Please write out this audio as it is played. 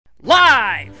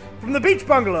Live! From the Beach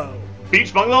Bungalow.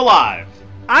 Beach Bungalow Live.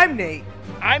 I'm Nate.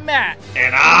 I'm Matt.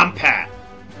 And I'm Pat.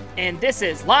 And this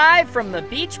is Live from the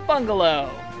Beach Bungalow.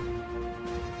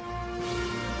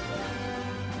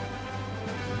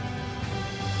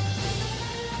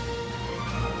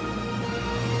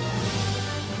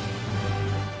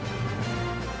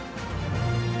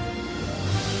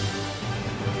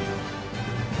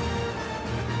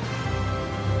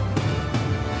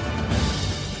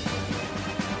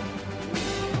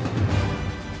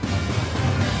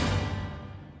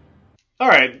 All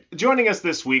right, joining us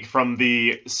this week from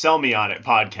the Sell Me On It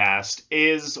podcast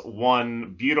is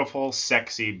one beautiful,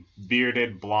 sexy,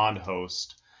 bearded, blonde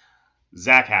host,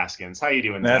 Zach Haskins. How you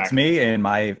doing, Zach? That's me, and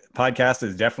my podcast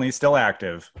is definitely still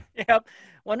active. Yep.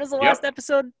 When was the last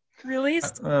episode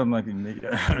released? Like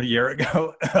a year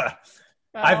ago.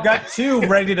 I've got 2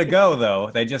 ready to go,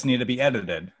 though. They just need to be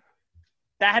edited.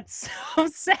 That's so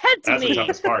sad to That's me. the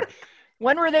toughest part.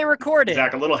 When were they recorded?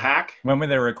 Zach, a little hack. When were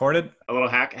they recorded? A little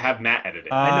hack. Have Matt edit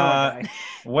it. I know a guy.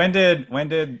 When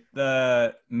did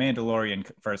the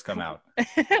Mandalorian first come out?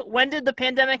 When did the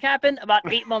pandemic happen? About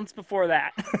 8 months before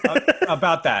that.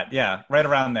 About that, yeah, right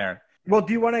around there. Well,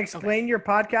 do you want to explain your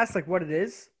podcast, like what it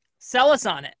is? Sell us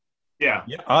on it. Yeah.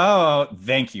 Oh,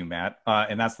 thank you, Matt.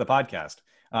 And that's the podcast.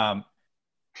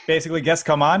 Basically, guests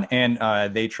come on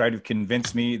and they try to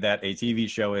convince me that a TV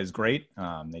show is great.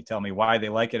 They tell me why they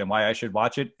like it and why I should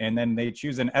watch it. And then they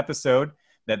choose an episode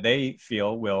that they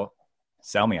feel will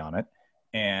sell me on it.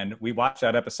 And we watch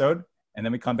that episode. And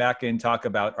then we come back and talk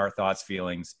about our thoughts,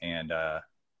 feelings, and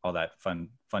all that fun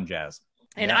jazz.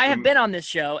 And Yeah. I have been on this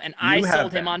show, and I You have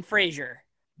sold him been. on Frasier.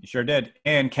 You sure did.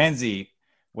 And Kenzie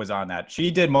was on that.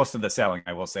 She did most of the selling.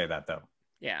 I will say that, though.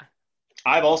 Yeah.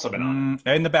 I've also been on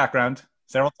In the background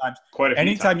several times. quite a few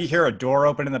Anytime times. you hear a door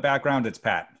open in the background, it's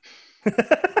Pat.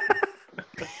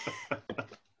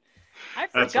 I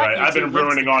That's forgot right. you I've two been lived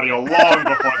ruining audio long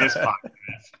before this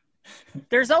podcast.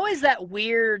 There's always that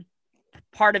weird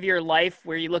part of your life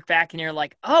where you look back and you're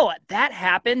like, oh, that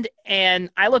happened. And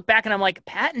I look back and I'm like,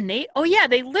 Pat and Nate? Oh, yeah,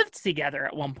 they lived together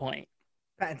at one point.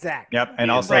 Pat and Zach. Yep. And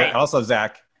Yeah, also, right. also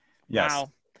Zach. Yes.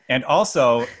 Wow. And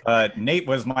also, Nate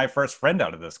was my first friend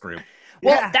out of this group.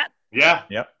 Well, Yeah.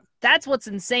 Yeah. that's what's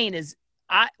insane is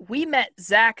we met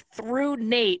Zach through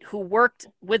Nate, who worked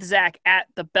with Zach at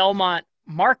the Belmont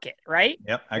Market, right?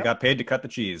 Yep. I got paid to cut the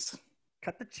cheese.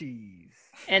 Cut the cheese.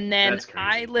 And then That's crazy.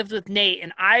 I lived with Nate,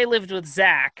 and I lived with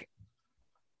Zach.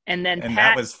 And then And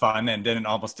Pat. that was fun and didn't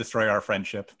almost destroy our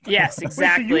friendship. Yes, Wait,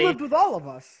 exactly. so you lived with all of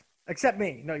us, except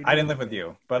me. No, you didn't. I didn't live with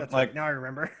you, but That's like, right. Now I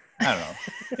remember. I don't know.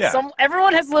 Yeah.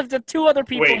 Everyone has lived with 2 other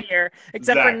people Wait, here,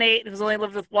 except for Zach. Nate, who's only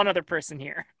lived with 1 other person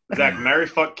here. Zach, marry,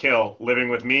 fuck, kill. Living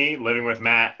with me, living with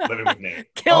Matt, living with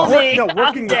Nate. Kill Oh, me. no, I'm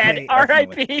working with dead. Nate,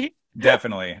 R.I.P.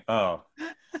 Definitely. Oh,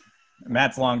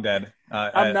 Matt's long dead.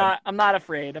 I'm not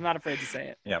afraid. I'm not afraid to say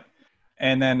it. Yep.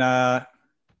 And then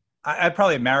I'd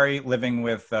probably marry living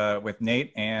with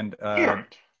Nate and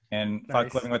fuck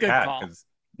Nice. living with Good Pat call. because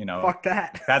you know Fuck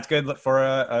that. Pat's good for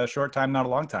a short time, not a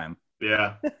long time.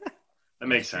 Yeah. That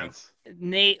makes sense.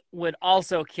 Nate would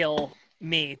also kill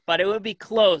me, but it would be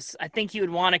close. I think he would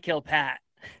want to kill Pat.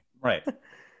 Right.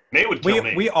 Nate would kill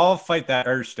me. We all fight that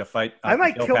urge to fight. I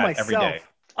might kill Pat every myself. day.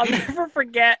 I'll never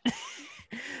forget.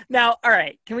 Now, all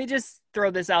right, can we just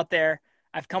throw this out there?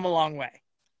 I've come a long way.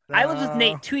 I lived with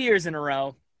Nate 2 years in a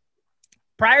row.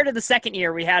 Prior to the second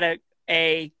year, we had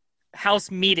a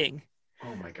house meeting.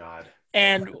 Oh, my God.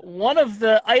 And one of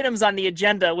the items on the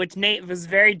agenda, which Nate was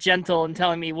very gentle in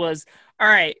telling me, was, all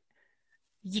right,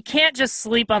 you can't just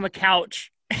sleep on the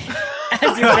couch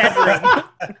as your bedroom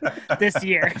this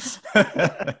year.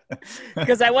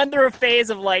 Because I went through a phase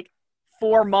of like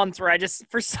 4 months where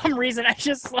for some reason, I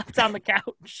just slept on the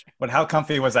couch. But how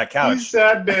comfy was that You couch?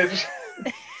 sad bitch.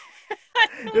 I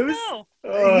don't It was- know.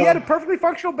 He had a perfectly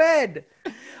functional bed.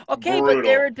 Okay, but brutal.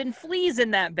 there had been fleas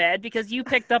in that bed because you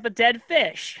picked up a dead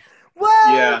fish.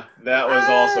 Well, Yeah, that was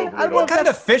also I brutal. What kind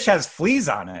of fish has fleas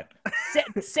on it?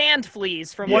 Sand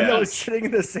fleas from one Yeah. that the was beach. sitting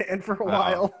in the sand for a Oh.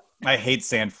 while. I hate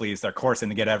sand fleas. They're coursing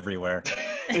to get everywhere.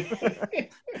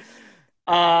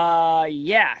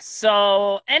 Yeah.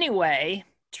 So anyway,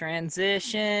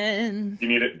 transition. Do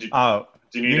you need it? Do Oh,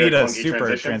 you you need, need a a clunky super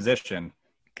transition? transition.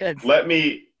 Good. Let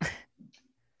me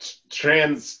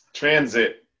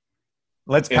transit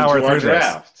Let's into power our through this.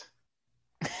 draft.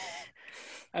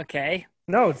 Okay.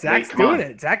 No, Zach's come on.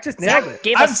 doing it. Zach just nailed Zach it.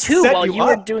 gave I've us 2 set while you you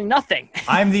were up. doing nothing.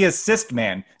 I'm the assist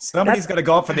man. Somebody's got to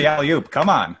go up for the alley-oop. Come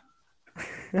on.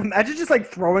 Imagine just like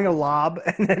throwing a lob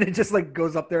and then it just like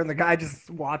goes up there and the guy just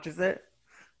watches it.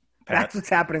 That's Pat, what's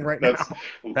happening right That's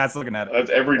now. Pat's looking at it. that's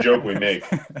every joke we make.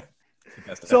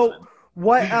 Best of So best.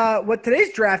 what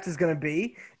today's draft is going to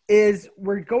be is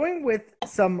we're going with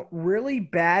some really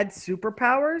bad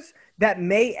superpowers that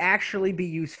may actually be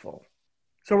useful.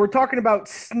 So we're talking about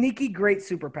sneaky great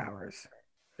superpowers.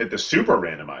 Hit the super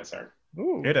randomizer.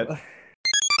 Ooh. Hit it.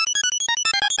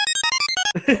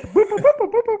 Boop, boop, boop,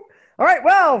 boop, boop, boop. All right.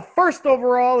 Well, first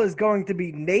overall is going to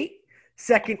be Nate.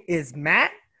 Second is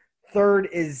Matt. Third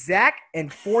is Zach.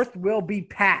 And fourth will be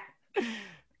Pat.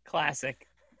 Classic.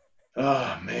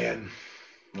 Oh, man.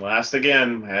 Last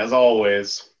again, as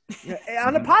always. Yeah,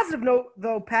 on a positive note,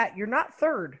 though, Pat, you're not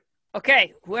third.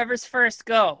 Okay, whoever's first,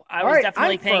 go. I All was right,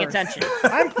 definitely I'm paying first. attention.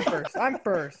 I'm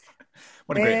first.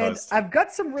 What a great And host. I've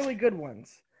got some really good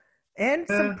ones and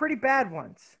some pretty bad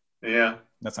ones. Yeah.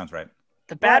 That sounds right.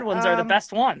 The bad But, ones are the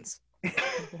best ones.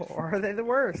 Or are they the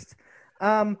worst?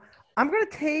 I'm gonna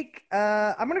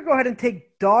go ahead and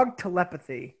take dog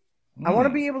telepathy. I want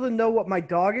to be able to know what my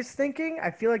dog is thinking.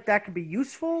 I feel like that could be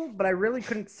useful, but I really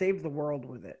couldn't save the world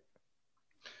with it.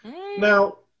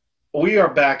 Now, we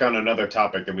are back on another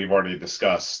topic that we've already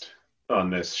discussed on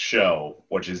this show,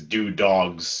 which is, do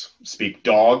dogs speak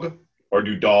dog or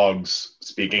do dogs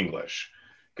speak English?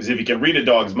 Because if you can read a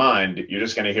dog's mind, you're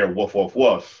just going to hear woof, woof,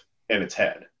 woof in its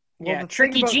head. Well, Yeah, the thing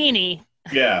tricky about- genie.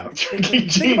 Yeah. The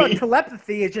thing about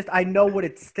telepathy is just I know what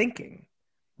it's thinking.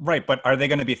 Right, but are they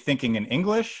going to be thinking in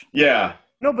English? Yeah.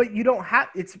 No, but you don't have.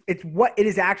 It's what it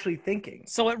is actually thinking.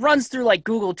 So it runs through like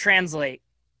Google Translate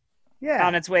Yeah.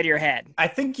 on its way to your head. I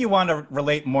think you want to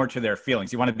relate more to their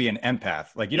feelings. You want to be an empath.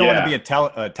 Like, you don't want to Yeah.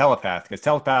 be a telepath, because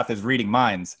telepath is reading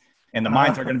minds, and the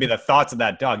minds are going to be the thoughts of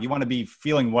that dog. You want to be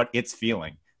feeling what it's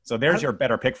feeling. So there's your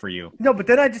better pick for you. No, but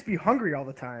then I'd just be hungry all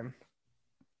the time.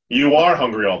 You are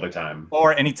hungry all the time.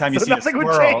 Or anytime you So see a nothing would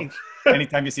squirrel, change.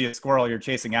 anytime you see a squirrel, you're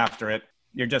chasing after it.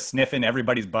 You're just sniffing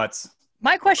everybody's butts.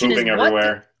 My question is, Pooping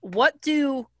everywhere. what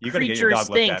do You gotta get your creatures dog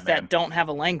looked think at, man. that don't have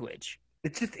a language?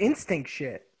 It's just instinct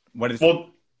shit. What is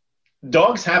Well,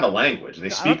 dogs have a language. They I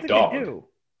don't speak think dog. they do.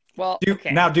 Well, do,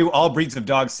 okay. now do all breeds of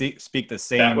dogs speak the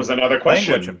same That was another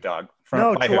question. language of dog?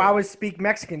 No, By who? Chihuahuas speak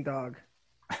Mexican dog.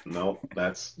 No,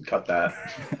 cut that.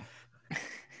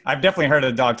 I've definitely heard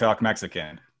a dog talk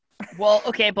Mexican. Well,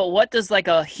 okay, but what does like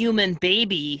a human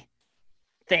baby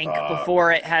think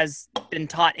before it has been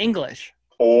taught English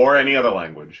Or any other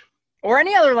language. or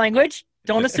any other language?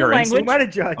 Don't It's assume your language. Who might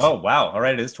have judged? Oh, wow. All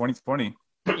right, it is 2020.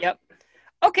 Yep.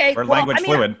 Okay. We're well, language I mean,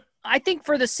 fluid. I think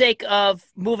for the sake of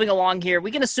moving along here, we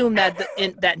can assume that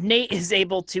that Nate is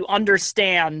able to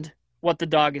understand what the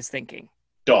dog is thinking.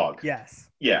 Dog. Yes.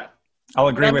 Yeah. I'll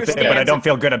agree with it, but I understands don't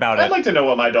feel good about I'd it. like to know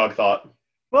what my dog thought.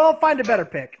 Well, find a better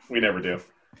pick. We never do.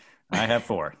 I have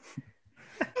 4.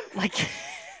 Like,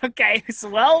 okay, so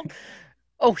well,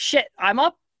 oh shit, I'm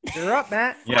up. You're up,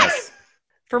 Matt. Yes.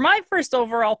 For my first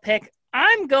overall pick,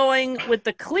 I'm going with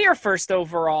the clear first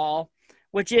overall,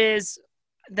 which is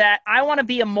that I want to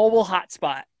be a mobile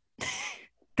hotspot.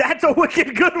 That's a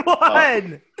wicked good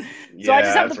one. So I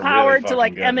just have that's the a power really to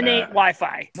like fucking good, emanate Matt.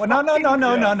 Wi-Fi. Well, no.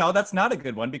 Yeah. That's not a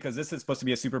good one, because this is supposed to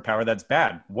be a superpower that's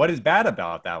bad. What is bad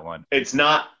about that one? It's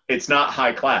not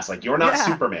high class. Like, you're not Yeah.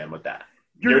 Superman with that.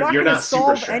 You're not going to super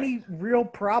solve strength. any real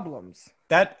problems.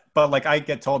 But like, I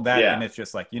get told that, Yeah. and it's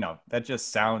just like, that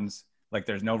just sounds like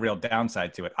there's no real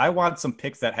downside to it. I want some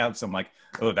picks that have some like,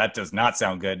 oh, that does not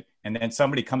sound good. And then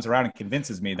somebody comes around and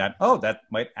convinces me that, oh, that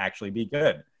might actually be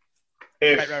good.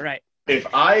 Right. If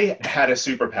I had a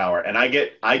superpower and I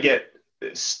get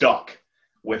stuck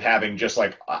with having just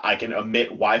like I can emit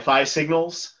Wi-Fi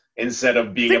signals instead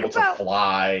of being Think able about- to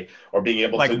fly or being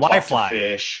able Like to talk Wi-Fi. to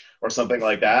fish or something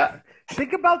like that.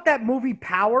 Think about that movie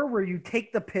Power, where you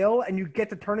take the pill and you get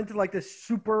to turn into like this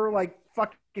super, like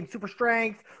fucking super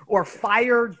strength or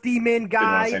fire demon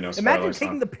guy. say no Imagine spoilers,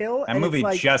 taking huh? the pill That and movie it's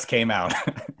like, just came out.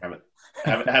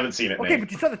 haven't seen it. okay, Nate.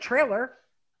 but you saw the trailer.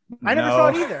 I never No. saw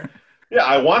it either. Yeah,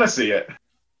 I want to see it.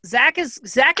 Zach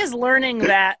is learning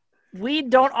that we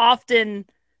don't often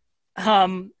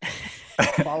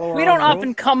Follow we our don't own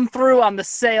often come through on the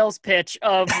sales pitch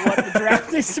of what the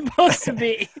draft is supposed to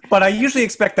be. But I usually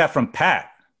expect that from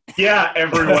Pat. Yeah,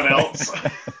 everyone else.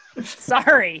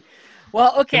 Sorry.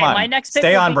 Well, okay, Come on, my next pick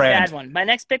stay will on be a brand. bad one. My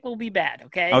next pick will be bad,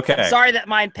 okay? Okay. I'm sorry that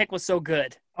my pick was so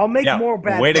good. I'll make Yeah, more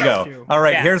bad way to picks, go. too. All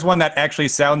right, Yeah. here's one that actually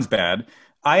sounds bad.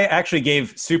 I actually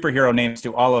gave superhero names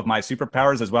to all of my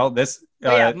superpowers as well. This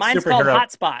Oh, yeah, mine's called superhero,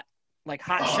 Hotspot. Like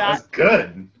hot Oh, shot. that's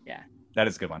good. that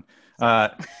is a good one.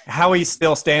 Howie's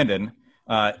still standing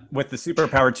with the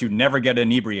superpower to never get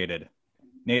inebriated.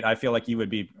 Nate, I feel like you would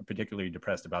be particularly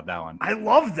depressed about that one. I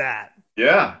love that.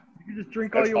 Yeah, You can just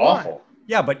drink all that's you awful. want.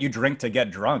 Yeah, but you drink to get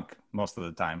drunk most of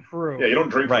the time. True. Yeah, you don't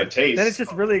drink for Right. the taste. Then it's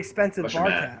just really expensive Unless you're bar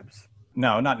mad. tabs.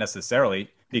 No, not necessarily.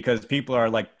 because people are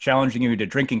like challenging you to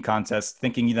drinking contests,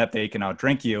 thinking that they can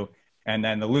outdrink you, and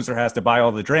then the loser has to buy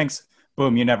all the drinks.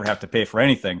 Boom, you never have to pay for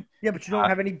anything. Yeah, but you don't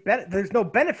have any there's no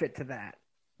benefit to that.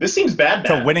 This seems bad.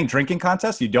 So winning drinking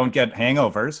contests, you don't get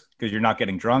hangovers because you're not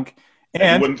getting drunk. And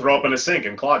And you wouldn't throw up in a sink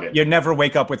and clog it. you never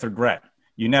wake up with regret.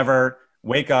 You never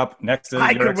wake up next to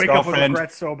I your could wake up with ex-girlfriend.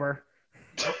 regret sober.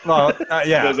 Well, He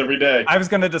yeah. does every day. I was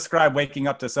going to describe waking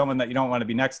up to someone that you don't want to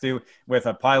be next to with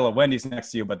a pile of Wendy's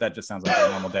next to you, but that just sounds like a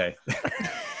normal day.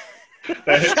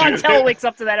 That hits you. Chantel wakes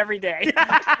up to that every day.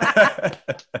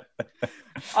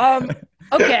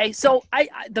 Okay, so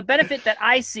the benefit that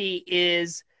I see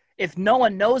is if no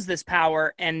one knows this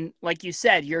power, and like you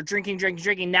said, you're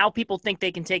drinking, now people think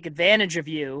they can take advantage of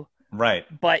you, Right.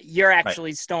 but you're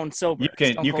actually stone sober. You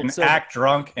can stone you cold can sober. act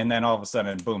drunk and then all of a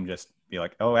sudden, boom, just be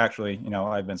like, oh, actually,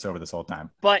 I've been sober this whole time.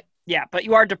 But yeah, but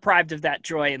you are deprived of that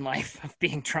joy in life of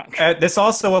being drunk. This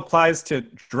also applies to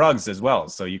drugs as well.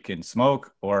 So you can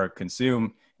smoke or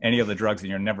consume any of the drugs and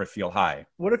you'll never feel high.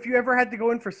 What if you ever had to go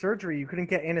in for surgery? You couldn't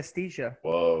get anesthesia.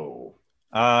 Whoa.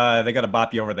 They got to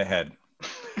bop you over the head.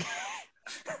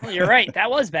 Well, you're right. That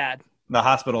was bad. The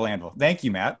hospital anvil. Thank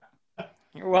you, Matt.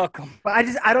 You're welcome. But I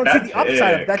don't see That's the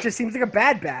upside of big. it. That just seems like a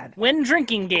bad. Win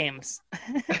drinking games.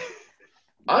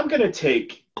 I'm going to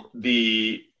take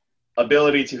the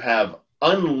ability to have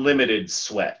unlimited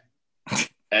sweat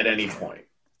at any point.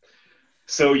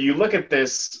 So you look at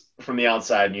this from the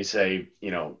outside and you say,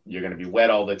 you're going to be wet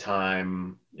all the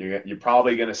time. You're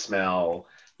probably going to smell.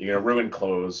 You're going to ruin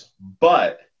clothes.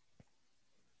 But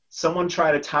someone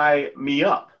try to tie me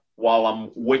up while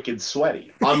I'm wicked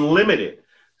sweaty, unlimited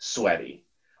sweaty.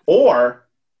 Or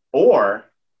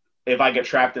if I get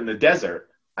trapped in the desert,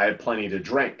 I have plenty to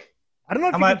drink. I don't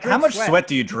know if How much sweat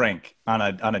do you drink on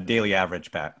a daily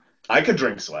average, Pat? I could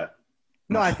drink sweat.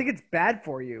 No, I think it's bad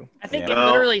for you. I think Yeah. it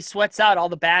literally sweats out all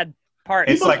the bad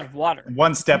parts It's like of water.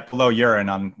 One step below urine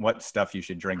on what stuff you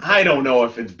should drink. I don't know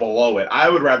if it's below it. I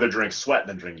would rather drink sweat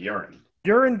than drink urine.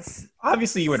 Urine's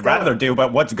Obviously, you would Stop. rather do,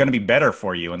 but what's going to be better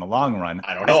for you in the long run?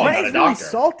 I don't know. I'm not a it's really doctor.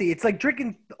 salty. It's like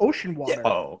drinking ocean water.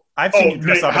 Oh, I've seen you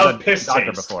dress up how's as a piss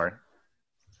doctor taste? before.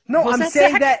 No, Was I'm that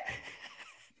saying Zach? that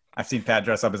I've seen Pat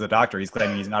dress up as a doctor. He's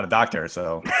claiming he's not a doctor,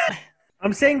 so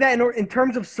in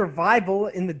terms of survival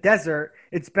in the desert,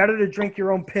 it's better to drink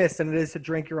your own piss than it is to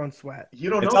drink your own sweat. You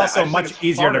don't it's know. also that. I just think much it's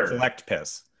easier harder. to collect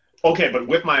piss. Okay, but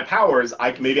with my powers,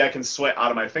 maybe I can sweat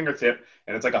out of my fingertip,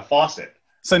 and it's like a faucet.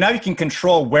 So now you can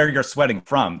control where you're sweating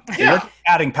from. So Yeah. You're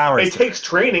adding powers. It takes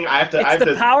training. I It's have the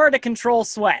to. power to control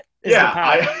sweat. Is the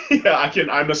power. I can.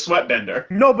 I'm a sweat bender.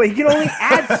 No, but he can only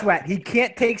add sweat. He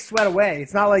can't take sweat away.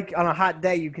 It's not like on a hot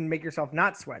day you can make yourself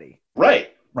not sweaty.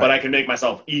 Right. But Right. I can make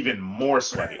myself even more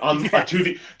sweaty to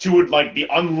the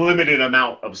unlimited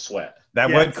amount of sweat. That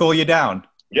Yes. would cool you down.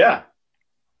 Yeah.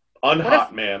 Unhot,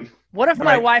 if- man. What if my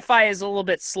Right. Wi-Fi is a little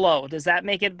bit slow? Does that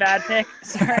make it bad, Nick?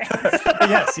 Sorry.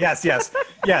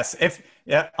 Yes. If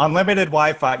unlimited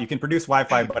Wi-Fi, you can produce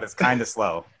Wi-Fi, but it's kind of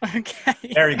slow. Okay.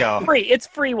 There you go. Free. It's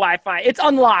free Wi-Fi. It's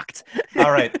unlocked.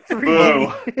 All right,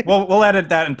 Boo. we'll edit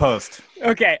that in post.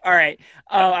 Okay. All right.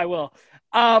 I will.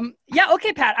 Yeah.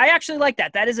 Okay, Pat. I actually like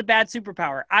that. That is a bad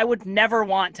superpower. I would never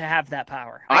want to have that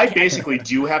power. I can't. basically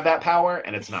do have that power,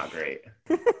 and it's not great.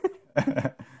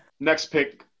 Next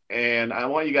pick, and I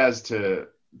want you guys to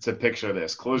picture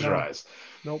this. Close your No. eyes.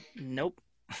 Nope.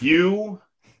 You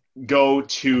go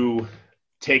to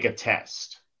take a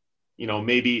test.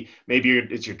 Maybe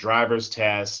it's your driver's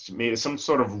test, maybe some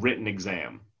sort of written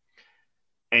exam,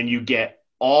 and you get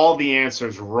all the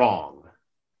answers wrong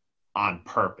on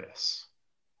purpose.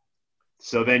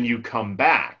 So then you come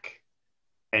back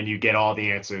and you get all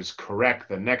the answers correct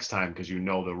the next time because you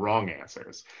know the wrong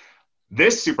answers.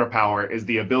 This superpower is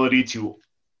the ability to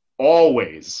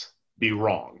always be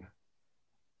wrong.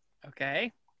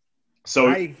 Okay. So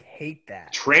I hate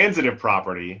that. transitive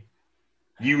property,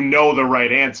 you know the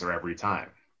right answer every time.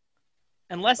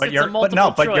 Unless But it's a you're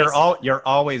multiple choice. you're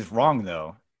always wrong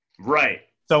though. Right.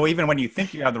 So even when you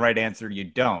think you have the right answer, you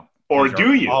don't. Or 'Cause do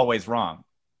you're you? always wrong?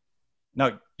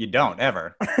 No, you don't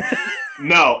ever.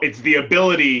 No, it's the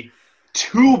ability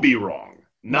to be wrong.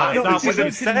 Not, No, this it's not what isn't,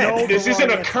 you said. this the isn't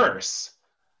wrong a answer. curse.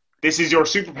 This is your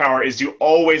superpower, is to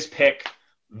always pick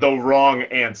the wrong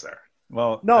answer.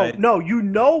 Well, No, you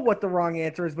know what the wrong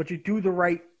answer is, but you do the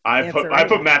right. I put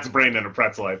Answer. Matt's brain in a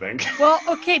pretzel, I think. Well,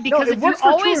 okay, because it if you works for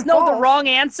true always and know the false. wrong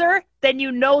answer, then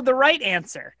you know the right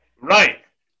answer. Right.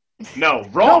 No,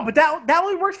 wrong. No, but that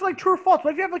only works for like true or false.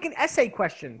 What if you have like an essay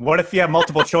question? What if you have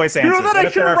multiple choice You answers? know that What I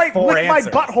if should there have are licked four my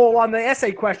answers? butthole on the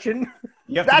essay question.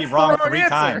 You have to That's be the wrong wrong 3 answer.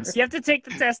 times. You have to take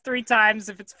the test 3 times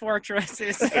if it's 4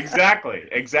 choices.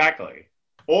 Exactly.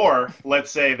 Or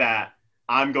let's say that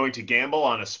I'm going to gamble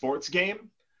on a sports game.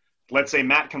 Let's say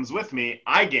Matt comes with me.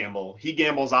 I gamble. He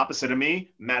gambles opposite of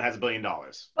me. Matt has $1 billion.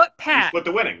 But We Pat, split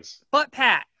the winnings.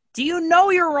 do you know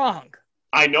you're wrong?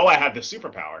 I know I have the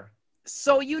superpower.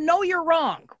 So you know you're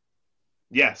wrong.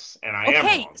 Yes, and I am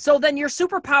Okay, wrong. so then your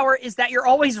superpower is that you're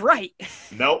always right.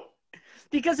 Nope.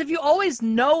 Because if you always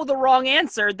know the wrong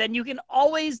answer, then you can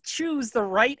always choose the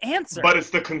right answer. But it's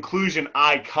the conclusion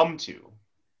I come to.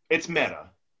 It's meta.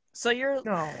 So you're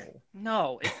No.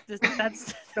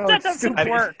 that's No, that it's doesn't stupid.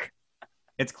 work.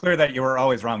 It's clear that you were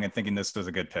always wrong in thinking this was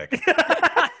a good pick.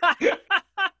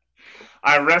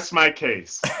 I rest my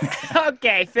case.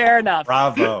 Okay, fair enough.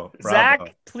 Bravo.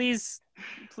 Zach, please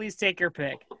take your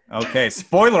pick. Okay,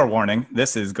 spoiler warning.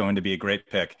 This is going to be a great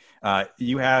pick.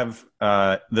 You have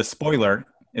the spoiler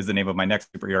is the name of my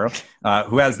next superhero,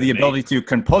 who has the ability to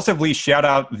compulsively shout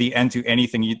out the end to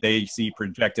anything they see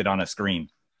projected on a screen.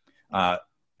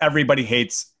 Everybody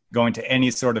hates going to any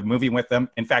sort of movie with them.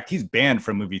 In fact, he's banned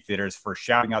from movie theaters for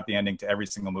shouting out the ending to every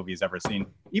single movie he's ever seen,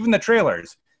 even the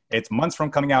trailers. It's months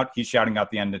from coming out, he's shouting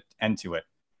out the end to it.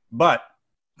 But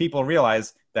people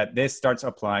realize that this starts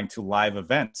applying to live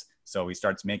events. So he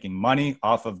starts making money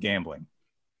off of gambling.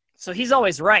 So he's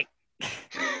always right.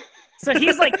 So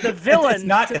he's like the villain. It's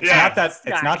not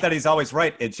guy. that he's always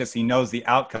right. It's just he knows the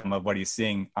outcome of what he's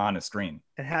seeing on a screen.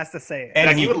 It has to say it. And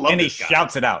Zach, you would love he this guy.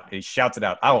 shouts it out. He shouts it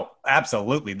out. Oh,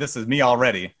 absolutely. This is me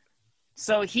already.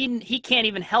 So he can't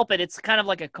even help it. It's kind of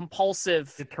like a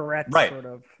compulsive. The Tourette Right. sort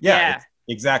of. Yeah, Yeah.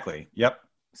 Exactly. Yep.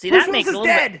 See, Bruce that Willis makes it is a little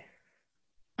dead.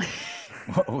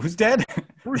 Who's dead?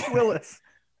 Bruce Willis.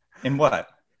 In what?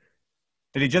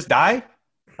 Did he just die?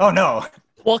 Oh, no.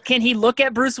 Well, can he look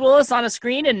at Bruce Willis on a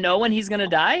screen and know when he's going to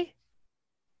die?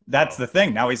 That's the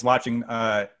thing. Now he's watching.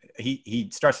 He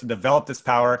starts to develop this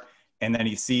power, and then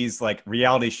he sees like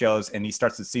reality shows, and he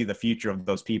starts to see the future of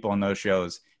those people in those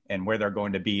shows and where they're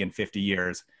going to be in 50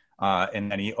 years.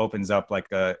 And then he opens up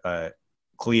like a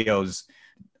Cleo's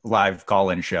live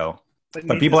call-in show.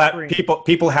 But people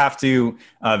have to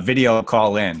video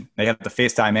call in. They have to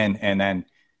FaceTime in, and then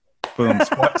boom,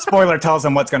 spoiler tells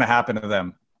them what's going to happen to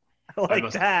them. I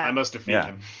like that. I must defeat Yeah.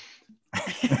 him.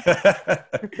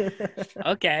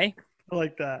 Okay. I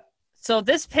like that. So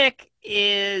this pick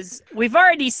is, we've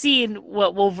already seen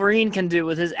what Wolverine can do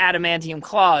with his adamantium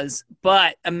claws,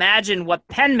 but imagine what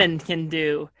Penman can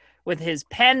do with his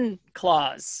pen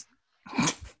claws.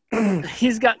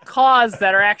 He's got claws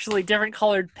that are actually different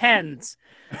colored pens.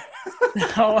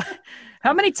 So,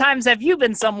 how many times have you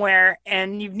been somewhere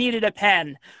and you've needed a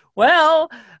pen? Well,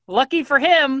 lucky for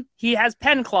him, he has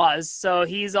pen claws, so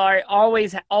he's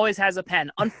always has a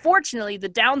pen. Unfortunately, the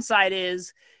downside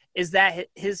is that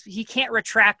he can't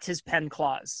retract his pen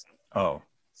claws. Oh,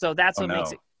 So that's what no.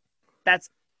 makes it.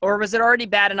 Or was it already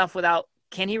bad enough without?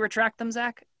 Can he retract them,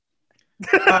 Zach?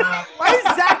 Why is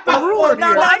Zach the ruler no,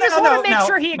 here? Well, I just want to make no,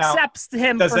 sure he no. accepts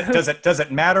him. does for who- does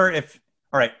it matter if?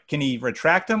 All right, can he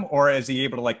retract them, or is he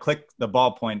able to like click the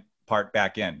ballpoint part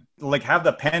back in? Like have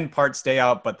the pen part stay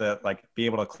out, but be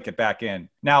able to click it back in.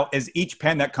 Now, is each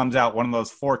pen that comes out one of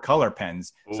those 4-color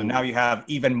pens? So Ooh. now you have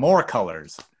even more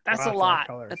colors. That's Lots a of lot.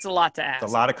 colors. That's a lot to ask.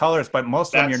 It's a lot of colors, but most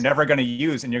of them That's- you're never going to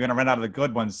use, and you're going to run out of the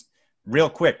good ones real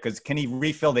quick. Because can he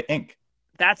refill the ink?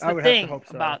 That's I the would have to thing hope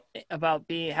so. about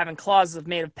having claws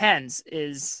made of pens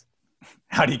is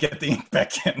How do you get the ink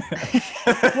back in?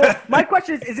 Well, my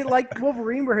question is it like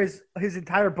Wolverine where his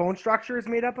entire bone structure is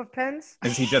made up of pens?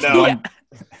 Is he just No.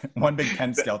 one big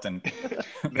pen skeleton?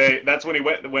 That's when he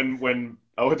went when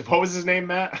what was his name,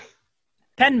 Matt?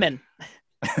 Penman.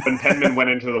 When Penman went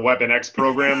into the Weapon X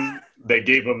program, they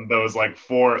gave him those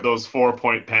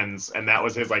 4-point pens, and that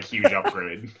was his huge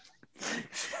upgrade.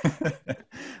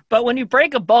 But when you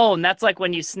break a bone, that's like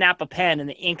when you snap a pen and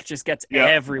the ink just gets Yeah.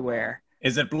 everywhere.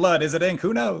 Is it blood? Is it ink?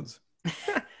 Who knows?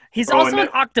 He's Oh, also and an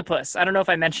octopus. I don't know if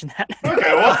I mentioned that.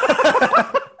 Okay,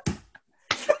 well.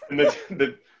 And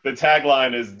the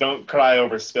tagline is "Don't cry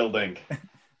over spilled ink."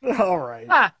 All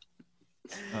right.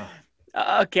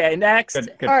 Okay, next. Good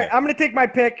All right, pick. I'm gonna take my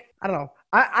pick. I don't know.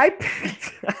 I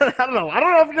picked. I don't know. I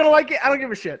don't know if you're gonna like it. I don't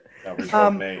give a shit. That was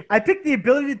both me. I picked the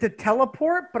ability to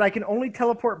teleport, but I can only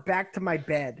teleport back to my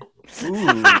bed.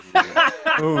 Ooh.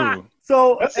 Ooh.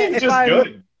 So That seems if just I'm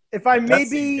good. if I may seems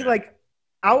be good. like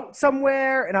out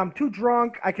somewhere and I'm too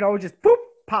drunk, I can always just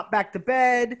pop back to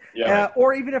bed. Yeah.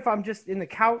 Or even if I'm just in the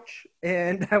couch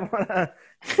and I wanna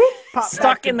pop Stuck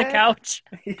back to in the bed. couch.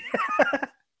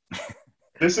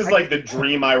 This is like the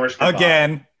dream Irish kebab.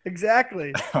 Again.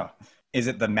 Exactly. Is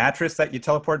it the mattress that you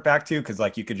teleport back to? Because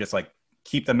you could just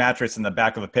keep the mattress in the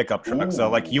back of a pickup truck. Ooh.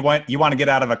 So you want to get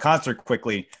out of a concert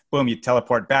quickly, boom, you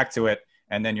teleport back to it,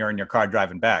 and then you're in your car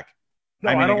driving back. No,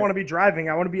 I I, mean, don't want to be driving.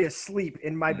 I want to be asleep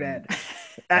in my bed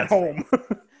at That's- home.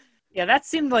 Yeah, that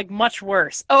seemed like much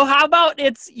worse. Oh, how about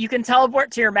you can teleport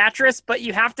to your mattress, but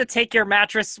you have to take your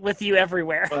mattress with you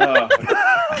everywhere.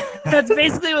 That's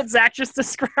basically what Zach just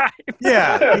described.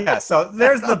 Yeah. So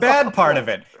there's the bad part of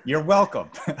it. You're welcome.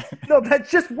 No,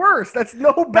 that's just worse. That's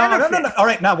no benefit. No. All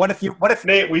right. Now, what if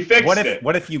Nate, we fixed it.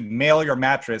 what if you mail your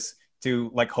mattress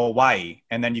to like Hawaii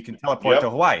and then you can teleport to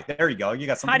Hawaii? There you go. You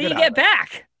got something. How do you good out get of it.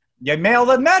 back? You mail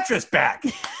the mattress back.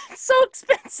 It's so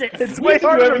expensive. It's We way can do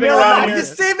harder to everything mail around a here. You're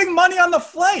saving money on the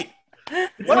flight.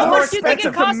 It's How more much do you think it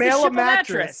expensive to costs to mail a ship a mattress.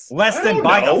 mattress? Less I than don't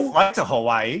buying know. a flight to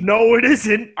Hawaii. No, it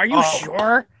isn't. Are you Oh.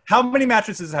 sure? How many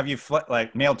mattresses have you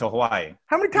mailed to Hawaii?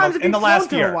 How many times have In you the flown last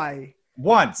to year. Hawaii?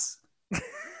 Once. All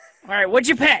right, what'd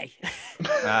you pay?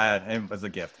 It was a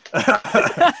gift.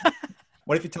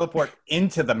 What if you teleport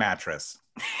into the mattress?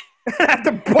 I have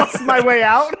to bust my way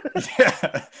out.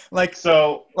 Yeah, like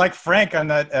So Frank on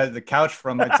the couch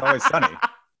from It's Always Sunny.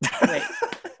 Wait,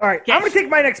 All right, Yeah. I'm gonna take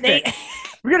my next Nate. pick.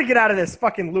 We're gonna get out of this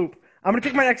fucking loop. I'm gonna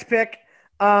take my next pick.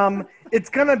 It's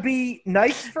gonna be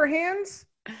knives for hands.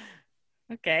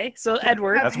 Okay, so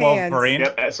Edward. Have That's hands. Wolverine.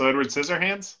 yep, so Edward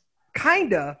Scissorhands.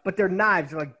 Kinda, but they're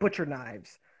knives. They're like butcher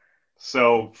knives.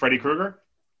 So Freddy Krueger.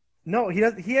 No, he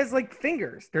does. He has like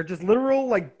fingers. They're just literal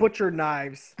like butcher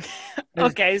knives.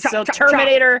 There's Okay, chop, so chop, chop,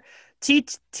 Terminator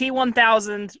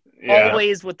T1000 Yeah.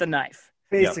 always with the knife.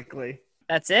 basically.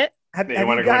 That's it. Have, You have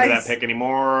want to you go into guys? that pick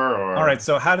anymore? Or All right.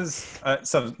 So how does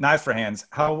so knives for hands?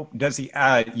 How does he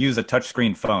use a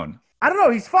touchscreen phone? I don't know.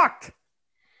 He's fucked.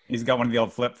 He's got one of the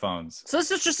old flip phones. So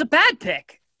this is just a bad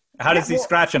pick. How does he well,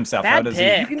 scratch himself? bad How does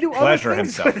pick. he You can do other pleasure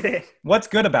things himself? with it. What's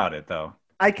good about it though?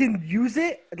 I can use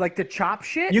it like to chop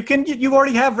shit. You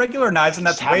already have regular knives, and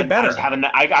that's Just have way a- I better. just have a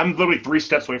kni- I'm literally 3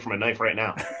 steps away from a knife right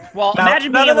now. Well, Now-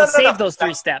 imagine no, being no, able no, to no, save no. those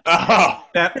 3 steps. Oh,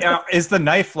 Is the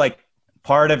knife like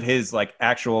part of his like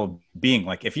actual being?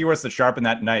 Like, if he was to sharpen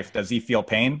that knife, does he feel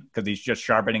pain because he's just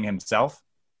sharpening himself?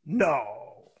 No.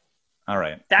 All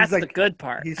right. That's like- the good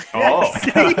part. He's Oh.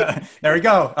 See? There we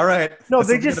go. All right. No, That's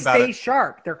they something just good about stay it.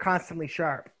 sharp. They're constantly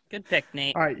sharp. Good pick,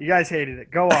 Nate. All right, you guys hated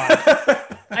it. Go on.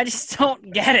 I just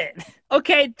don't get it.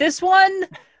 Okay, this one,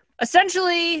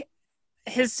 essentially,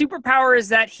 his superpower is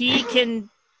that he can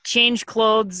change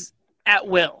clothes at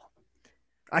will.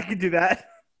 I can do that.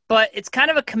 But it's kind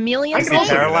of a chameleon I Is can he thing.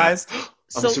 also do that. paralyzed? I'm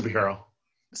a So, superhero.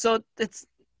 so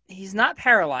he's not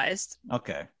paralyzed.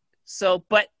 Okay. So,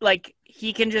 but like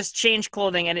he can just change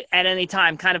clothing at any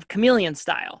time, kind of chameleon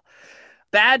style.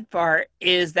 Bad part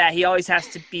is that he always has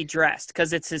to be dressed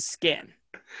because it's his skin.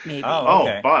 Maybe. Oh,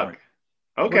 okay. fuck.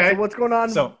 Okay. So what's going on?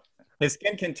 So his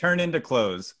skin can turn into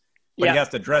clothes, but Yeah. he has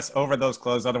to dress over those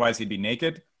clothes, otherwise he'd be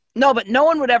naked. No, but no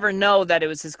one would ever know that it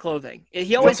was his clothing.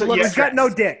 He always So, looks yeah, he's got no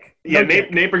dressed. dick. Yeah, No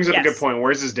dick. Nate brings up a Yes. good point.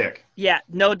 Where's his dick? Yeah,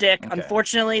 no dick. Okay.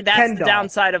 Unfortunately, that's Ken the doll.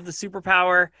 downside of the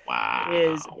superpower.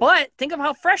 Wow. But think of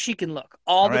how fresh he can look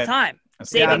all the right. time,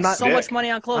 That's saving I'm not- so dick. much money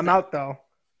on clothing. I'm out though.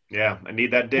 Yeah, I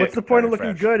need that dick. What's the point of Very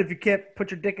looking fresh. good if you can't put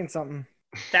your dick in something?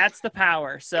 That's the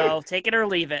power. So take it or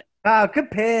leave it. Ah, good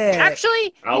pick.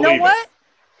 Actually, I'll you know leave it. what?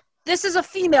 This is a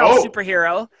female Oh.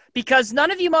 superhero because none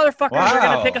of you motherfuckers are going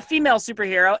Wow. to pick a female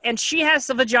superhero, and she has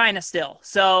a vagina still.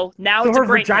 So now so it's her a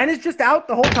great pick. vagina's just out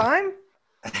the whole time?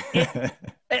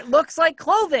 It looks like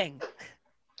clothing.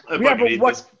 I Yeah, fucking but hate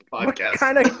what- this What podcast.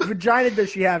 kind of vagina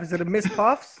does she have? Is it a Miss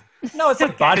Puffs? No, it's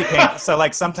like body paint. So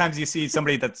like sometimes you see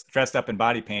somebody that's dressed up in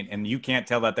body paint and you can't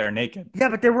tell that they're naked. Yeah,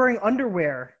 but they're wearing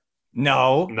underwear.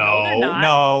 No, they're No.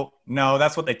 not. No,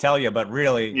 that's what they tell you, but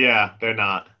really, Yeah, they're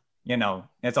not. you know,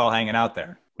 it's all hanging out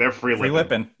there. They're free Free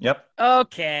lipping. lipping. Yep.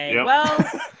 Okay. Yep. Well,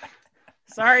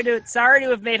 sorry to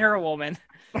have made her a woman.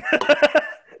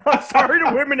 I'm sorry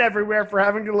to women everywhere for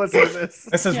having to listen to this.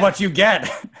 This is Yeah. what you get.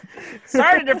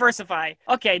 Sorry to diversify.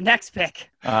 Okay, next pick.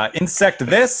 Insect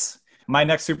this. My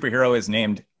next superhero is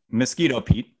named Mosquito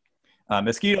Pete.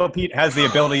 Mosquito Pete has the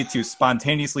ability to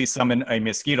spontaneously summon a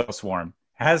mosquito swarm.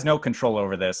 Has no control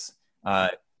over this.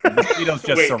 Mosquitoes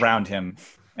just Wait. surround him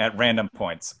at random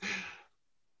points.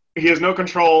 He has no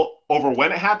control over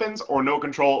when it happens or no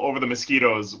control over the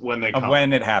mosquitoes when they Of come.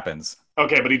 when it happens.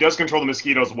 Okay, but he does control the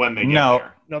mosquitoes when they get No.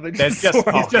 there. No, they There's just, just,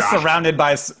 swarm. he's just gosh. surrounded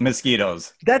by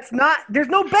mosquitoes. That's not. There's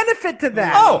no benefit to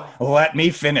that. Oh, let me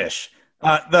finish.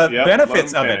 The Yep,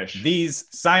 benefits let of him it, finish. these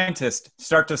scientists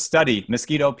start to study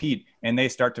Mosquito Pete and they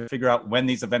start to figure out when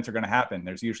these events are going to happen.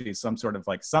 There's usually some sort of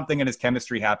like something in his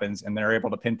chemistry happens and they're able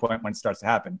to pinpoint when it starts to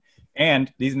happen.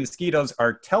 And these mosquitoes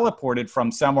are teleported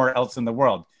from somewhere else in the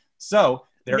world. So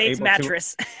they're Nate's able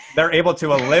mattress. they're able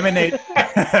to eliminate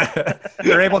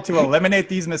they're able to eliminate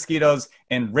these mosquitoes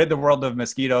and rid the world of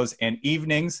mosquitoes. And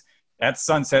evenings, at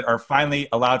sunset are finally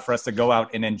allowed for us to go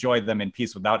out and enjoy them in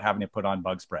peace without having to put on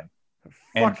bug spray.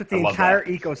 And Fucked with the I love entire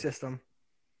that. ecosystem.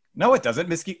 no, it doesn't.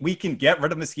 We can get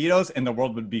rid of mosquitoes and the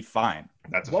world would be fine.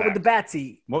 That's a What would fact. the bats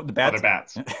eat? What would the bats? Other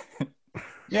bats.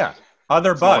 Yeah,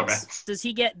 other Smaller bugs. bats. Does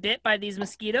he get bit by these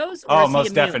mosquitoes? Or Oh, is he most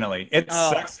immune? definitely. It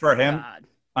Oh, sucks for him God.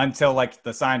 until like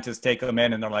the scientists take him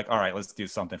in and they're like, all right, let's do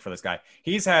something for this guy.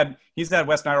 He's had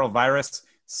West Nile virus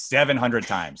 700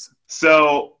 times.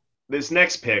 So this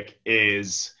next pick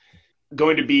is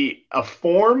going to be a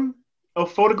form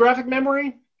of photographic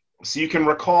memory. So you can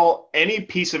recall any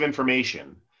piece of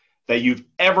information that you've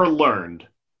ever learned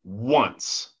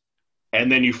once,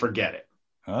 and then you forget it.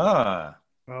 Ah,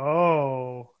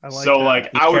 Oh, I like So that.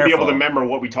 like Be I would be able careful. to remember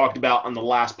what we talked about on the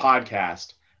last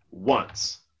podcast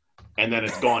once, and then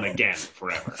it's gone again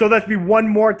forever. So that'd be one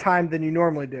more time than you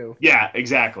normally do. Yeah,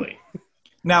 exactly.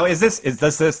 now does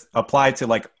this apply to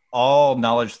like all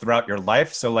knowledge throughout your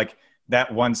life? So like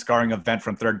that one scarring event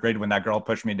from 3rd grade when that girl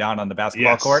pushed me down on the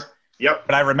basketball Yes. court. Yep.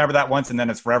 But I remember that once and then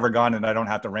it's forever gone and I don't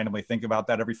have to randomly think about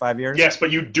that every 5 years? Yes,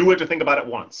 but you do it to think about it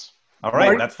once. All right,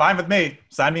 Right. that's fine with me.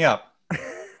 Sign me up.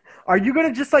 Are you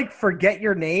gonna just like forget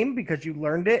your name because you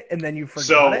learned it and then you forgot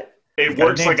So it? it got a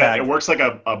works name like tag. it works like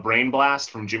a brain blast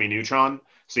from Jimmy Neutron.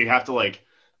 So you have to like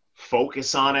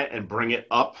focus on it and bring it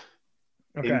up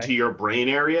Okay. into your brain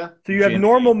area. So you have Jimmy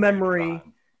normal Neutron. memory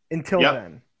until Yep.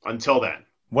 then. Until then.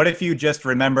 What if you just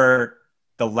remember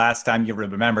the last time you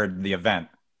remembered the event?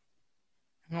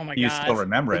 Oh my You God. still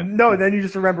remember it. No, then you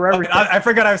just remember Okay, everything. I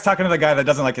forgot I was talking to the guy that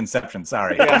doesn't like Inception.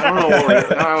 Sorry. Yeah, I don't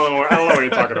know what you're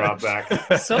talking about, Zach.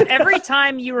 So every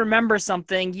time you remember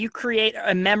something, you create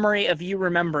a memory of you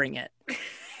remembering it.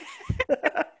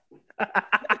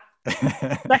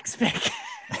 Next pick.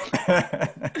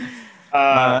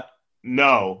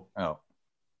 No. Oh.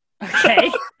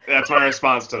 Okay. That's my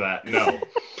response to that. No.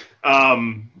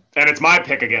 And it's my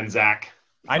pick again, Zach.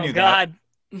 I knew Oh, that.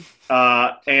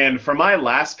 God. And for my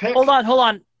last pick, Hold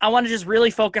on. I want to just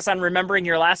really focus on remembering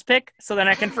your last pick so then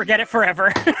I can forget it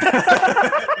forever.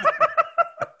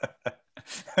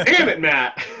 damn it,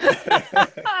 Matt.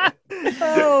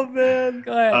 Oh man.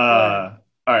 Go ahead.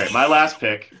 All right, my last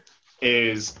pick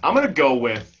is I'm gonna go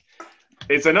with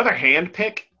it's another hand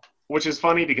pick, which is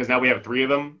funny because now we have 3 of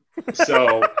them.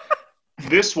 So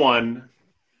this one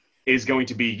is going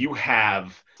to be you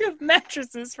have You have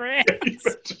mattresses for hands.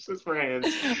 just for hands,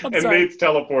 I'm and sorry. Nate's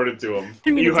teleported to him.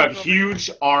 You mean You to have talk about-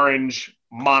 huge orange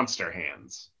monster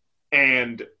hands,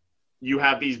 and you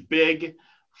have these big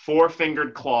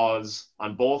 4-fingered claws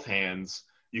on both hands.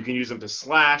 You can use them to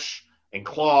slash and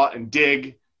claw and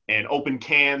dig and open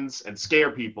cans and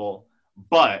scare people,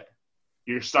 but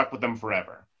you're stuck with them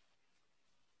forever.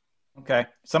 Okay.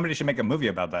 Somebody should make a movie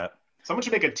about that. Someone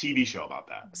should make a TV show about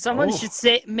that. Someone Oh.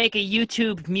 should make a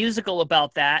YouTube musical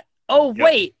about that. Oh, Yep.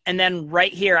 wait. And then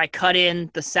right here, I cut in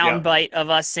the sound Yep. bite of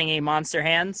us singing Monster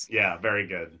Hands. Yeah, very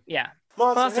good. Yeah.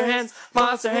 Monster hands,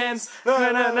 monster hands,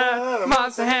 na na na,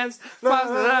 monster hands,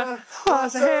 monster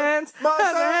hands,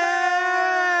 monster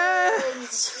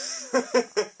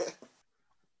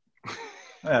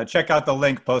hands. Check out the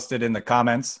link posted in the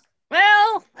comments.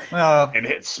 Well,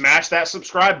 And smash that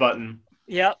subscribe button.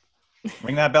 yep.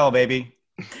 Ring that bell, baby.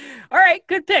 All right,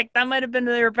 good pick. That might have been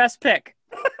their best pick.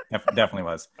 Definitely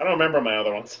was. I don't remember my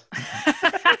other ones.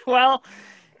 Well,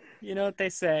 you know what they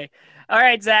say. All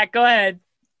right, Zach, go ahead.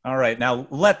 All right, now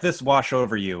let this wash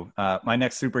over you. My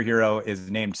next superhero is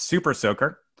named Super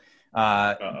Soaker.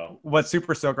 Uh-oh. What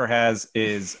Super Soaker has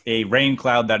is a rain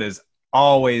cloud that is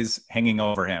always hanging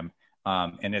over him,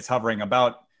 and it's hovering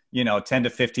about 10 to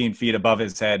 15 feet above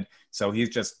his head. So he's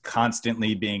just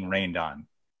constantly being rained on.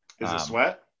 Is it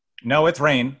sweat? No, it's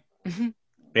rain. Mhm.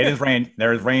 It is rain.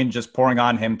 There is rain just pouring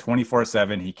on him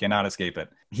 24/7. He cannot escape it.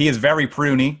 He is very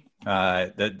pruny.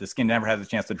 The skin never has a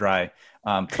chance to dry.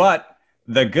 But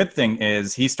the good thing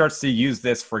is he starts to use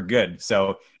this for good.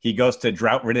 So he goes to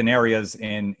drought-ridden areas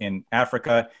in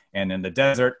Africa and in the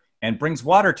desert and brings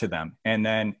water to them. And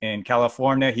then in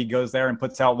California, he goes there and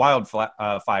puts out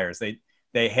wildfires.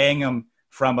 They hang him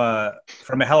from a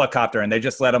helicopter and they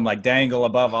just let him like dangle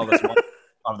above all this water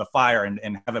of the fire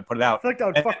and have it put it out. I feel like that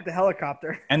would fuck with the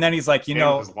helicopter. And then he's like, And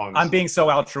with his lungs. I'm being so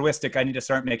altruistic. I need to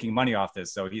start making money off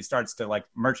this. So he starts to like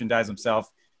merchandise himself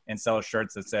and sell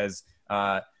shirts that says,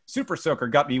 Super Soaker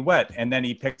got me wet. And then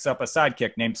he picks up a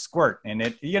sidekick named Squirt. And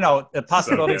the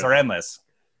possibilities good. are endless.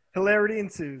 Hilarity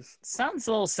ensues. Sounds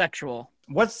a little sexual.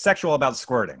 What's sexual about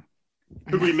squirting?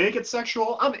 Could we make it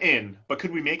sexual? I'm in, but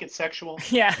could we make it sexual?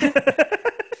 Yeah.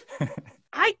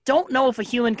 I don't know if a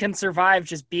human can survive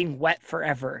just being wet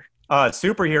forever.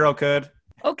 Superhero could.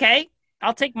 Okay,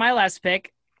 I'll take my last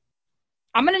pick.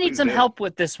 I'm going to need Please some do. help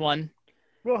with this one.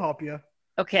 We'll help you.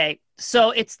 Okay,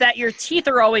 so it's that your teeth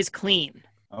are always clean.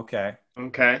 Okay.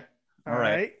 Okay. All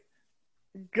right.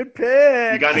 Good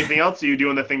pick. You got anything else? Or are you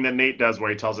doing the thing that Nate does where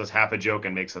he tells us half a joke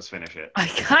and makes us finish it? I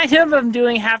kind of am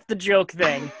doing half the joke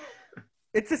thing.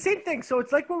 It's the same thing. So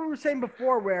it's like what we were saying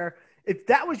before, where if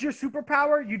that was your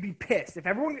superpower, you'd be pissed. If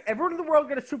everyone in the world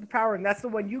got a superpower and that's the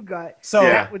one you got, So- Yeah.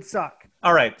 that would suck.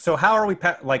 All right. So how are we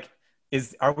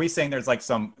are we saying there's like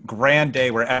some grand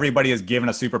day where everybody is given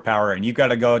a superpower and you got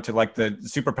to go to like the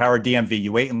superpower DMV?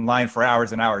 You wait in line for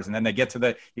hours and hours, and then you get to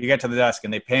the desk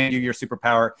and they hand you your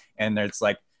superpower, and it's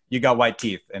like you got white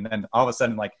teeth, and then all of a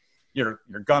sudden like your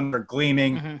guns are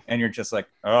gleaming, Mhm. and you're just like,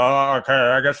 oh, okay,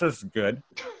 I guess this is good.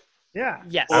 Yeah.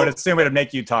 Yes. I would assume it'd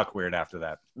make you talk weird after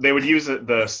that. They would use the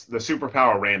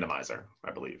superpower randomizer,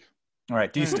 I believe. All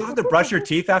right. Do you still have to brush your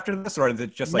teeth after this, or is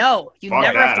it just like No, you Fuck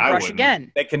never have to that, I brush wouldn't.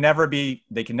 again. they can never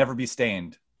be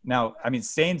stained? Now, I mean,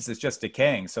 stains is just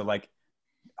decaying. So like,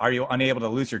 are you unable to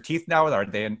lose your teeth now? Are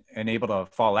they unable to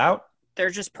fall out? They're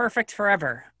just perfect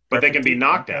forever. But they can be Perfect.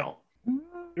 knocked Okay. out.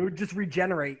 It would just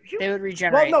regenerate. They would Well,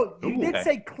 regenerate. no, you Ooh. did Okay.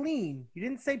 say clean. You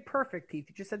didn't say perfect teeth.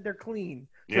 You just said they're clean.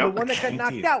 So Yep. the one that got Clean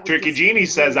knocked teeth. out. would Tricky just- Genie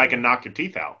says I can knock your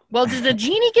teeth out. Well, did the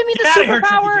genie give me the Get out of here,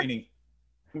 Tricky superpower? Genie.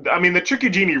 I mean, the Tricky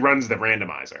Genie runs the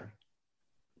randomizer.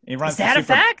 He runs Is the that a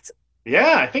super- fact?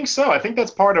 Yeah, I think so. I think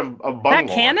that's part of Bung That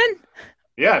lore. canon?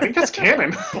 Yeah, I think that's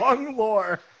canon. Bung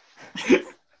lore.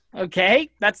 Okay,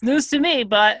 that's news to me,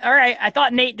 but all right. I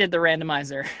thought Nate did the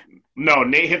randomizer. No,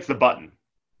 Nate hits the button.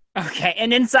 Okay,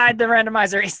 and inside the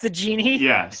randomizer is the genie?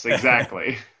 Yes,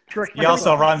 exactly. Trick. He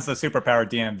also runs the superpower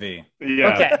DMV.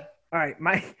 Yeah. Okay. All right,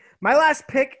 my last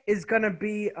pick is gonna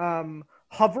be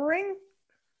hovering.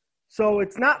 So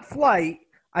it's not flight.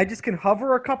 I just can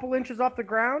hover a couple inches off the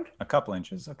ground. A couple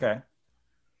inches. Okay.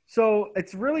 So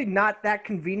it's really not that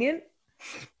convenient,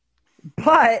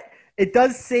 but it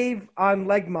does save on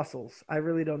leg muscles. I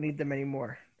really don't need them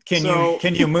anymore. Can So-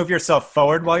 you move yourself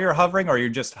forward while you're hovering, or you're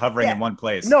just hovering Yeah. in one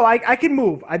place? No, I can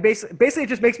move. I basically it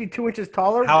just makes me 2 inches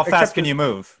taller. How fast except can for you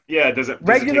move? Yeah, does it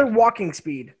Regular take, walking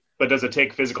speed. but does it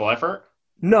take physical effort?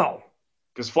 No.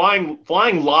 Because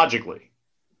flying logically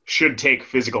should take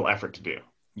physical effort to do.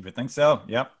 You would think so.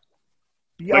 Yep.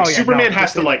 Like Superman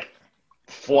has to like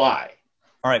fly.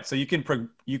 All right. So you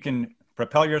can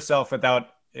propel yourself without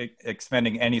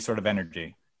expending any sort of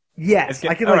energy. Yes,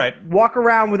 I can all like right. walk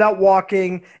around without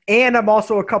walking, and I'm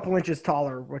also a couple inches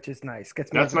taller, which is nice.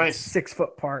 Gets me That's over nice. 6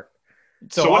 foot part.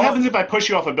 So what all- happens if I push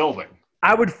you off a building?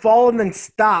 I would fall and then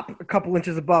stop a couple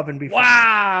inches above and be fine.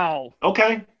 Wow.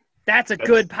 Okay. That's a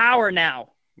good power now.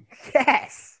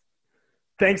 Yes.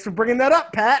 Thanks for bringing that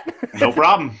up, Pat. No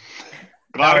problem.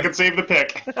 Glad I could save the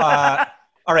pick.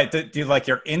 All right. Do you like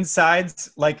your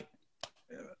insides? Like,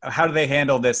 how do they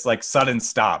handle this like sudden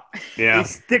stop? Yeah. They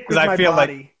stick with 'Cause I my feel like-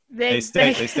 body. They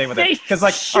stay with it. They 'Cause,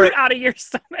 like, shoot all right. out of your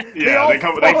stomach. Yeah, all they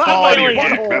fall fall out out of your my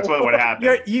dick. butthole. That's what would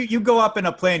happen. You go up in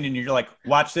a plane and you're like,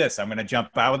 watch this. I'm going to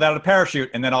jump out without a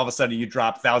parachute. And then all of a sudden you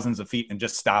drop thousands of feet and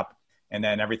just stop. And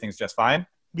then everything's just fine.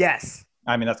 Yes.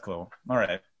 I mean, that's cool. All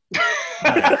right.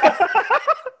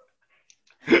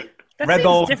 That Red seems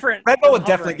Bull, different. Red Bull from would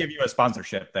definitely hovering. give you a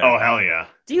sponsorship there. Oh, hell yeah.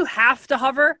 Do you have to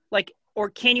hover, like, or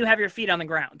can you have your feet on the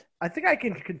ground? I think I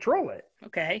can control it.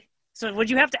 Okay. So would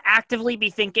you have to actively be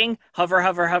thinking hover,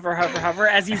 hover, hover, hover, hover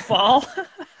as you fall?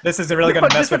 This is really going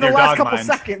to mess Just for with the your last dog couple mind.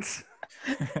 seconds.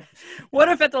 What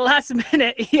if at the last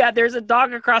minute, there's a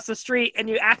dog across the street and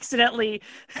you accidentally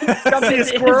jump See a into his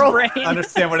squirrel? brain?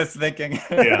 Understand what it's thinking.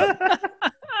 Yeah.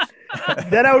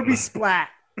 Then I would be splat.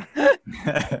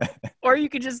 Or you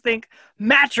could just think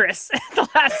mattress at the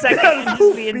last second and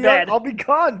just be in bed. I'll be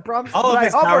gone. Promise. All of When I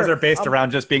his powers hover, are based I'm-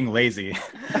 around just being lazy.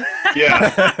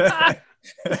 Yeah.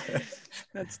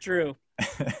 That's true.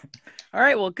 All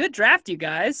right. Well, good draft, you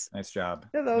guys. Nice job.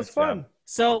 Yeah, that was Nice job. fun.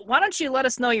 So why don't you let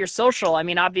us know your social? I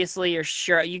mean, obviously, your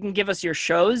show. You can give us your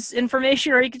show's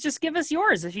information, or you could just give us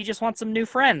yours if you just want some new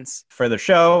friends. For the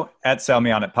show, at Sell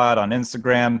Me On It Pod on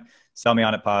Instagram, Sell Me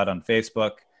On It Pod on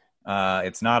Facebook.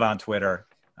 It's not on Twitter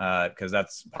because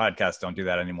that's podcasts don't do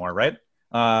that anymore, right?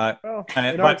 Well, And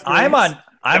in our but I'm on experience-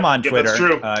 I'm Yep, on that's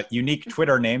Twitter. true. Unique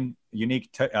Twitter name,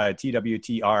 unique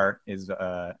TWTR is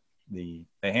the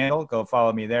handle. Go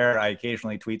follow me there. I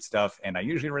occasionally tweet stuff, and I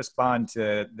usually respond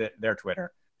to their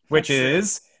Twitter, which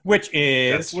is Which Take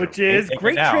is it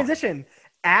great now. transition.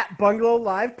 At Bungalow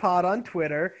Live Pod on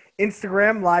Twitter,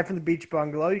 Instagram Live from the Beach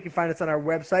Bungalow. You can find us on our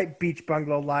website,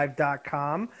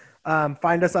 beachbungalowlive.com.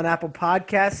 Find us on Apple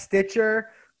Podcasts, Stitcher,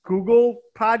 Google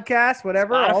Podcasts,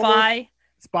 whatever. all those-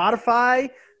 Spotify.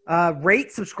 Spotify.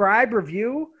 Rate, subscribe,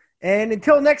 review. And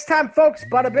until next time, folks,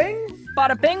 bada bing.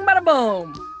 Bada bing, bada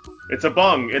boom. It's a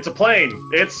bung. It's a plane.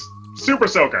 It's Super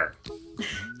Soaker.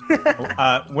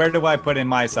 Where do I put in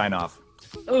my sign off?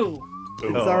 Ooh,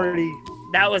 It's already.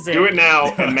 that was it. Do it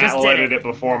now, and Matt Just will did edit it. it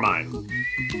before mine.